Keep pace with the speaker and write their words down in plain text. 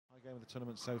game of the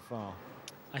tournament so far.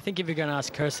 I think if you're going to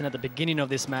ask Kirsten at the beginning of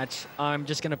this match, I'm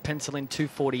just going to pencil in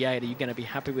 248. Are you going to be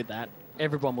happy with that?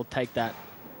 Everyone will take that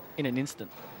in an instant.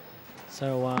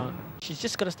 So she's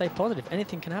just got to stay positive.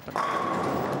 Anything can happen.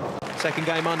 Second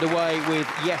game underway with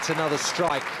yet another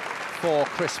strike for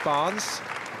Chris Barnes.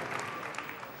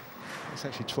 It's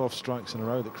actually 12 strikes in a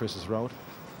row that Chris has rolled.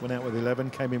 Went out with 11,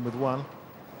 came in with 1.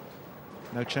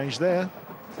 No change there.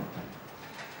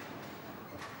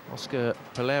 Oscar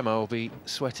Palermo will be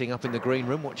sweating up in the green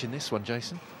room watching this one,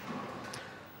 Jason.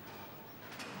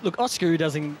 Look, Oscar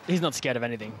he's not scared of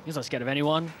anything. He's not scared of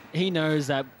anyone. He knows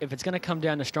that if it's going to come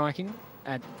down to striking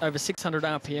at over 600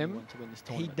 RPM,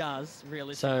 he does,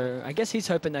 really. So I guess he's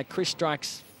hoping that Chris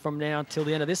strikes from now till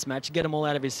the end of this match, get them all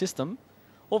out of his system,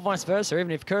 or vice versa,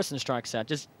 even if Kirsten strikes out.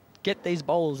 Just get these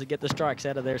bowlers to get the strikes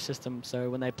out of their system, so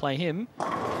when they play him,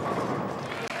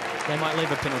 they might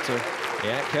leave a pin or two.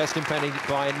 Yeah, Kirsten Penny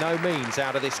by no means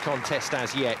out of this contest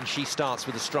as yet, and she starts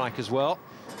with a strike as well.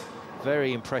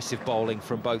 Very impressive bowling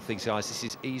from both these guys. This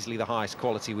is easily the highest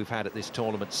quality we've had at this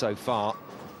tournament so far.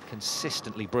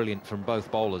 Consistently brilliant from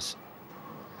both bowlers.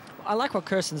 I like what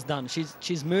Kirsten's done.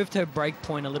 She's moved her break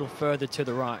point a little further to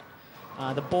the right.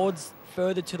 The boards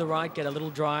further to the right get a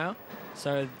little drier,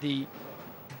 so the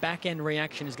back-end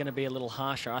reaction is going to be a little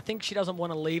harsher. I think she doesn't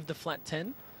want to leave the flat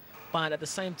 10, but at the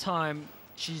same time,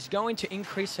 she's going to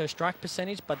increase her strike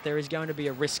percentage, but there is going to be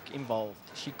a risk involved.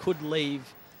 She could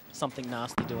leave something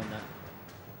nasty doing that.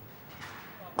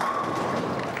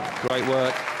 Great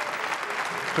work.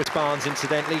 Chris Barnes,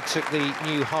 incidentally, took the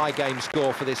new high game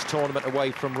score for this tournament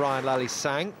away from Ryan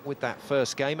Lally-Sang with that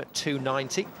first game at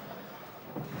 290.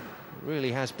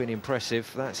 Really has been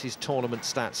impressive. That's his tournament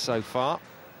stats so far.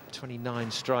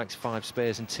 29 strikes, 5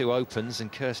 spares and 2 opens,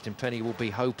 and Kirsten Penny will be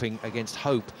hoping against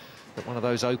hope that one of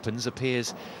those opens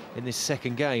appears in this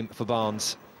second game for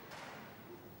Barnes.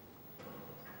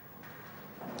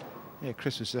 Yeah,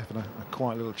 Chris was having a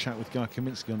quiet little chat with Guy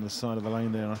Kaminsky on the side of the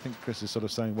lane there. And I think Chris is sort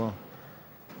of saying, well,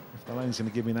 if the lane's going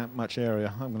to give me that much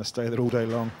area, I'm going to stay there all day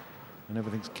long, and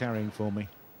everything's carrying for me.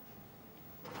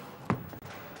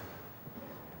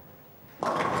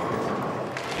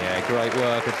 Yeah, great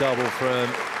work. A double from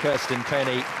Kirsten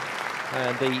Penny.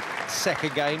 And the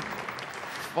second game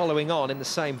following on in the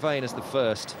same vein as the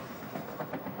first.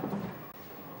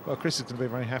 Well, Chris is going to be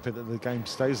very happy that the game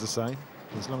stays the same.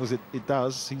 As long as it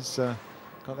does, he's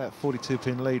got that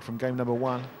 42-pin lead from game number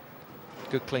 1.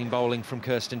 Good clean bowling from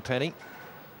Kirsten Penny.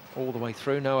 All the way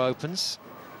through, no opens.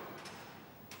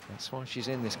 That's why she's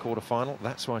in this quarter-final.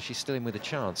 That's why she's still in with a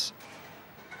chance.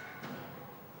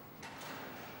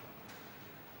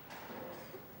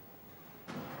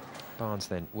 Barnes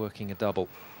then working a double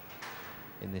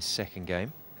in this second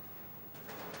game.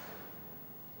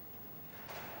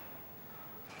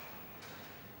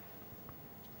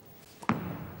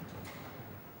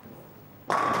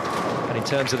 And in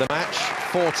terms of the match,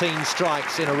 14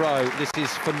 strikes in a row. This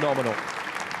is phenomenal.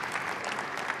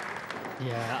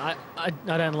 Yeah, I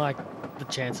don't like the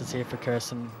chances here for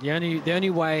Kirsten. The only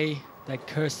way that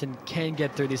Kirsten can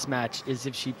get through this match is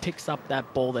if she picks up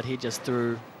that ball that he just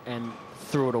threw and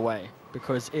threw it away,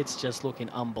 because it's just looking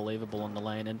unbelievable on the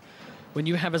lane. And when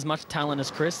you have as much talent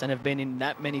as Chris and have been in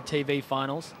that many TV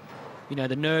finals, you know,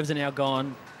 the nerves are now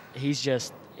gone. He's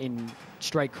just in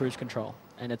straight cruise control,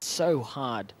 and it's so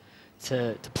hard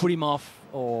to put him off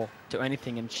or do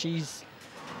anything. And she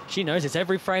knows it's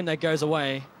every frame that goes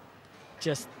away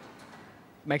just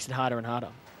makes it harder and harder.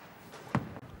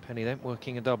 Penny then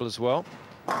working a double as well.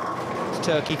 It's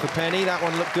turkey for Penny. That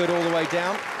one looked good all the way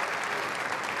down.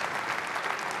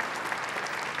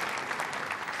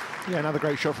 Yeah, another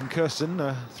great shot from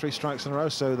Kirsten. 3 strikes in a row,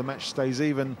 so the match stays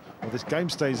even, or this game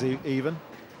stays even.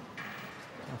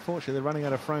 Unfortunately, they're running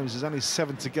out of frames. There's only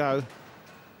 7 to go.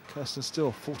 Kirsten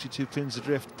still 42 pins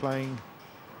adrift, playing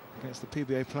against the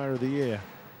PBA Player of the Year.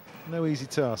 No easy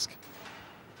task.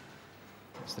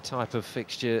 It's the type of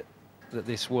fixture that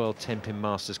this World Tenpin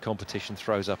Masters competition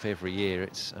throws up every year.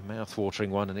 It's a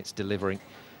mouth-watering one, and it's delivering.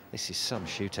 This is some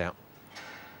shootout.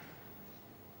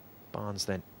 Barnes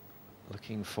then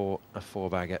looking for a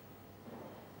 4-bagger.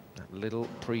 That little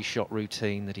pre-shot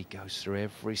routine that he goes through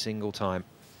every single time.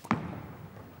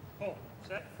 Oh,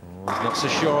 he's not so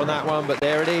sure on that one, but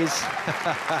there it is.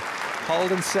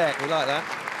 Hold and set. We like that.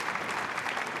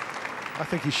 I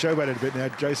think he's showboated a bit now,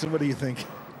 Jason. What do you think?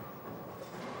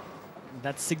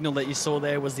 That signal that you saw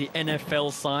there was the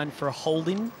NFL sign for a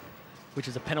holding, which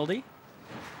is a penalty.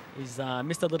 He's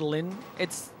missed a little in.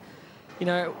 It's, you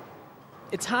know,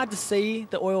 it's hard to see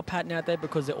the oil pattern out there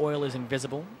because the oil is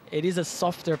invisible. It is a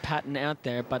softer pattern out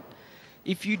there, but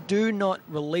if you do not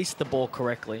release the ball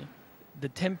correctly, the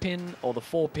 10-pin or the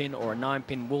 4-pin or a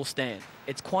 9-pin will stand.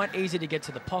 It's quite easy to get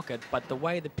to the pocket, but the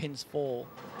way the pins fall,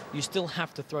 you still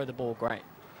have to throw the ball great.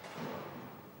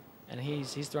 And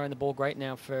he's throwing the ball great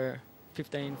now for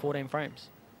 15, 14 frames.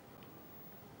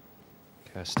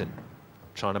 Kirsten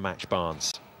trying to match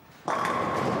Barnes.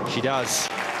 She does.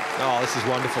 Oh, this is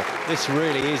wonderful. This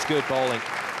really is good bowling.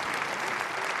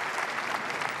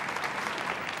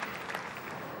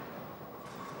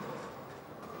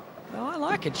 No, I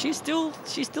like it. She's still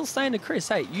saying to Chris,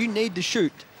 hey, you need to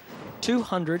shoot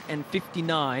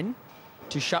 259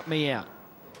 to shut me out.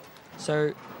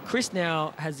 So Chris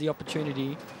now has the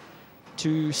opportunity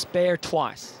to spare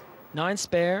twice. 9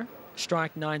 spare,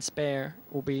 strike 9 spare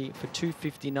will be for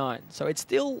 259. So it's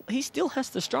still, he still has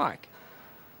to strike.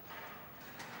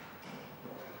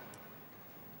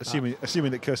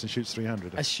 Assuming that Kirsten shoots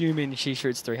 300. Assuming she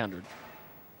shoots 300.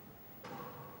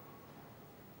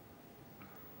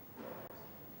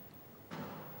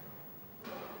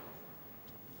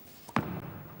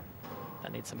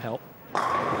 That needs some help.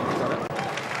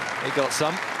 He got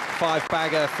some.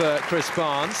 5-bagger for Chris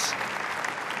Barnes.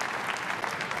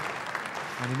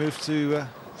 And he moved to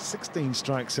 16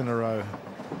 strikes in a row.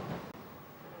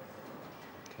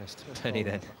 Kirsten Penny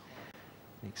then.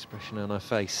 The expression on her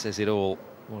face says it all.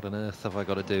 What on earth have I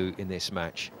got to do in this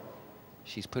match?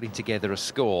 She's putting together a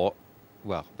score,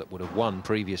 well, that would have won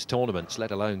previous tournaments,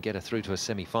 let alone get her through to a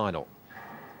semi-final.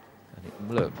 And it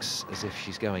looks as if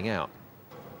she's going out.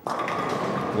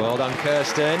 Well done,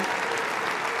 Kirsten.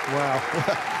 Wow,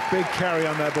 big carry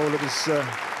on that ball. It was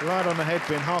right on the head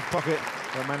pin, half pocket.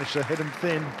 They managed to hit him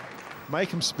thin, make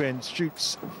him spin,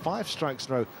 shoots 5 strikes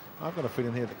in a row. I've got a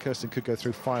feeling here that Kirsten could go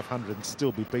through 500 and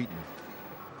still be beaten.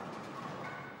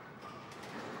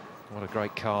 What a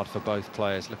great card for both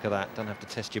players. Look at that. Don't have to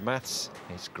test your maths.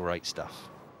 It's great stuff.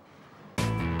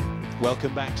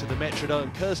 Welcome back to the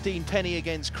Metrodome. Kirsten Penny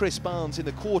against Chris Barnes in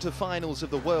the quarter-finals of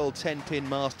the World Tenpin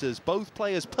Masters. Both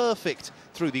players perfect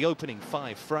through the opening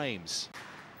 5 frames.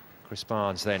 Chris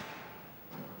Barnes then,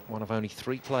 one of only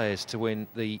 3 players to win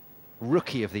the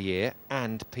Rookie of the Year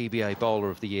and PBA Bowler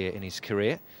of the Year in his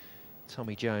career.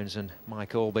 Tommy Jones and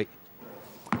Mike Albee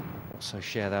also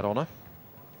share that honour.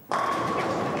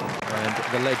 And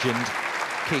the legend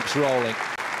keeps rolling.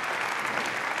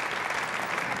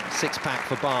 6-pack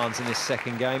for Barnes in this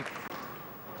second game.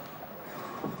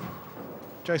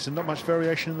 Jason, not much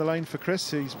variation in the lane for Chris.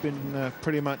 He's been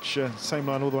pretty much same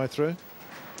line all the way through.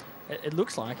 It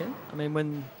looks like it. I mean,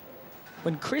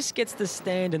 when Chris gets to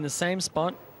stand in the same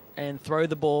spot and throw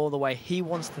the ball the way he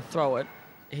wants to throw it,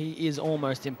 he is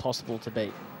almost impossible to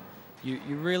beat. You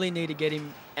really need to get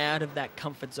him out of that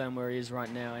comfort zone where he is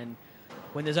right now. And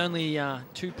when there's only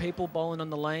 2 people bowling on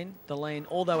the lane,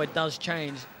 although it does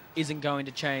change, isn't going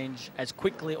to change as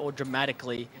quickly or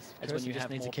dramatically as when you just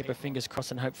need to keep her fingers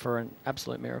crossed and hope for an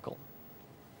absolute miracle.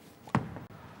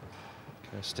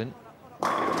 Kirsten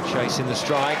chasing the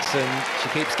strikes, and she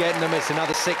keeps getting them. It's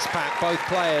another 6-pack. Both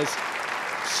players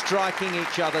striking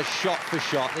each other shot for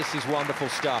shot. This is wonderful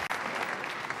stuff.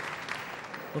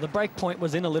 Well, the break point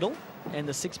was in a little, and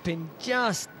the 6-pin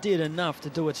just did enough to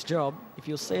do its job. If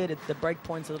you'll see it, the break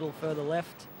point's a little further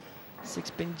left.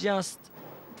 6-pin just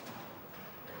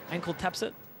ankle taps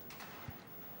it.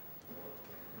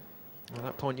 Well,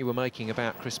 that point you were making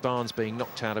about Chris Barnes being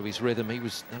knocked out of his rhythm, he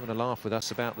was having a laugh with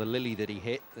us about the lily that he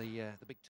hit, the big...